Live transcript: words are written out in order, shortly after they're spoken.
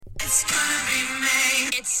It's gonna be May.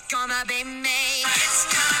 It's gonna be May. It's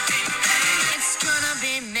gonna be May. It's gonna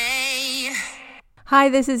be May. Hi,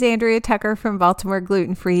 this is Andrea Tucker from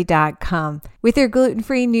BaltimoreGlutenFree.com. With your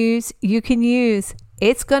gluten-free news you can use,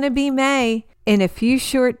 it's going to be May in a few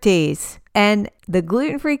short days. And the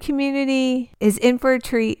gluten-free community is in for a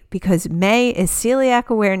treat because May is Celiac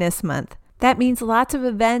Awareness Month. That means lots of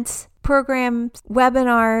events, programs,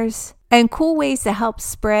 webinars, and cool ways to help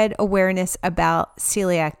spread awareness about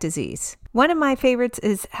celiac disease. One of my favorites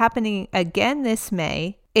is happening again this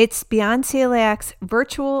May. It's Beyond Celiac's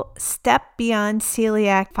virtual Step Beyond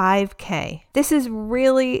Celiac 5K. This is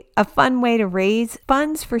really a fun way to raise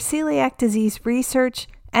funds for celiac disease research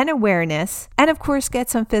and awareness, and of course get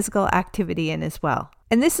some physical activity in as well.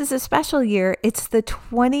 And this is a special year. It's the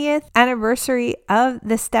 20th anniversary of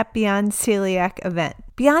the Step Beyond Celiac event.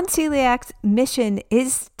 Beyond Celiac's mission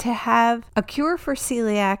is to have a cure for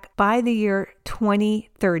celiac by the year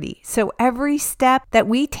 2030. So every step that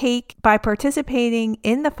we take by participating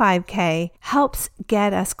in the 5K helps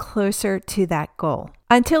get us closer to that goal.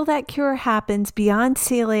 Until that cure happens, Beyond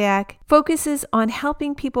Celiac focuses on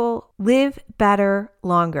helping people live better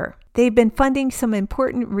longer. They've been funding some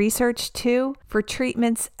important research too for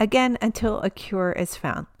treatments, again, until a cure is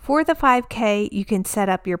found. For the 5K, you can set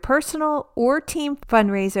up your personal or team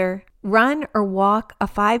fundraiser, run or walk a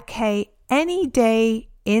 5K any day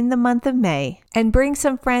in the month of May, and bring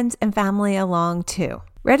some friends and family along too.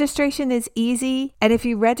 Registration is easy, and if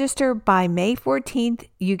you register by May 14th,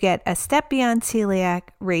 you get a Step Beyond Celiac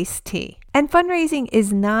race tee. And fundraising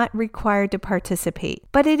is not required to participate,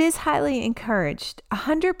 but it is highly encouraged.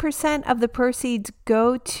 100% of the proceeds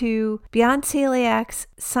go to Beyond Celiac's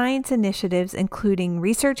science initiatives, including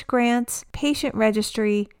research grants, patient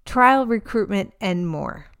registry, trial recruitment, and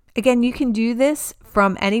more. Again, you can do this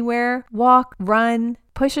from anywhere: walk, run,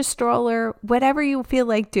 push a stroller, whatever you feel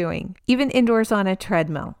like doing, even indoors on a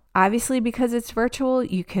treadmill. Obviously, because it's virtual,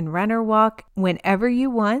 you can run or walk whenever you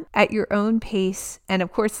want at your own pace, and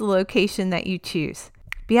of course the location that you choose.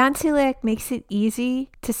 Beyond Celiac makes it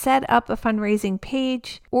easy to set up a fundraising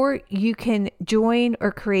page, or you can join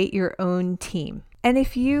or create your own team. And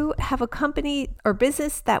if you have a company or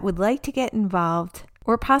business that would like to get involved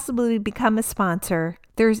or possibly become a sponsor,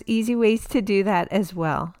 there's easy ways to do that as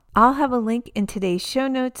well. I'll have a link in today's show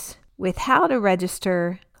notes with how to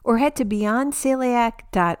register, or head to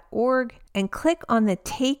beyondceliac.org and click on the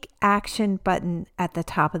Take Action button at the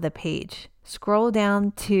top of the page. Scroll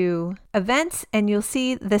down to Events and you'll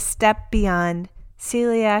see the Step Beyond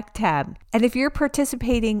Celiac tab. And if you're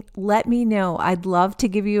participating, let me know. I'd love to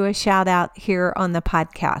give you a shout out here on the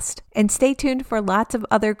podcast. And stay tuned for lots of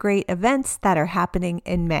other great events that are happening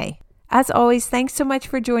in May. As always, thanks so much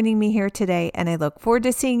for joining me here today, and I look forward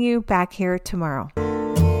to seeing you back here tomorrow.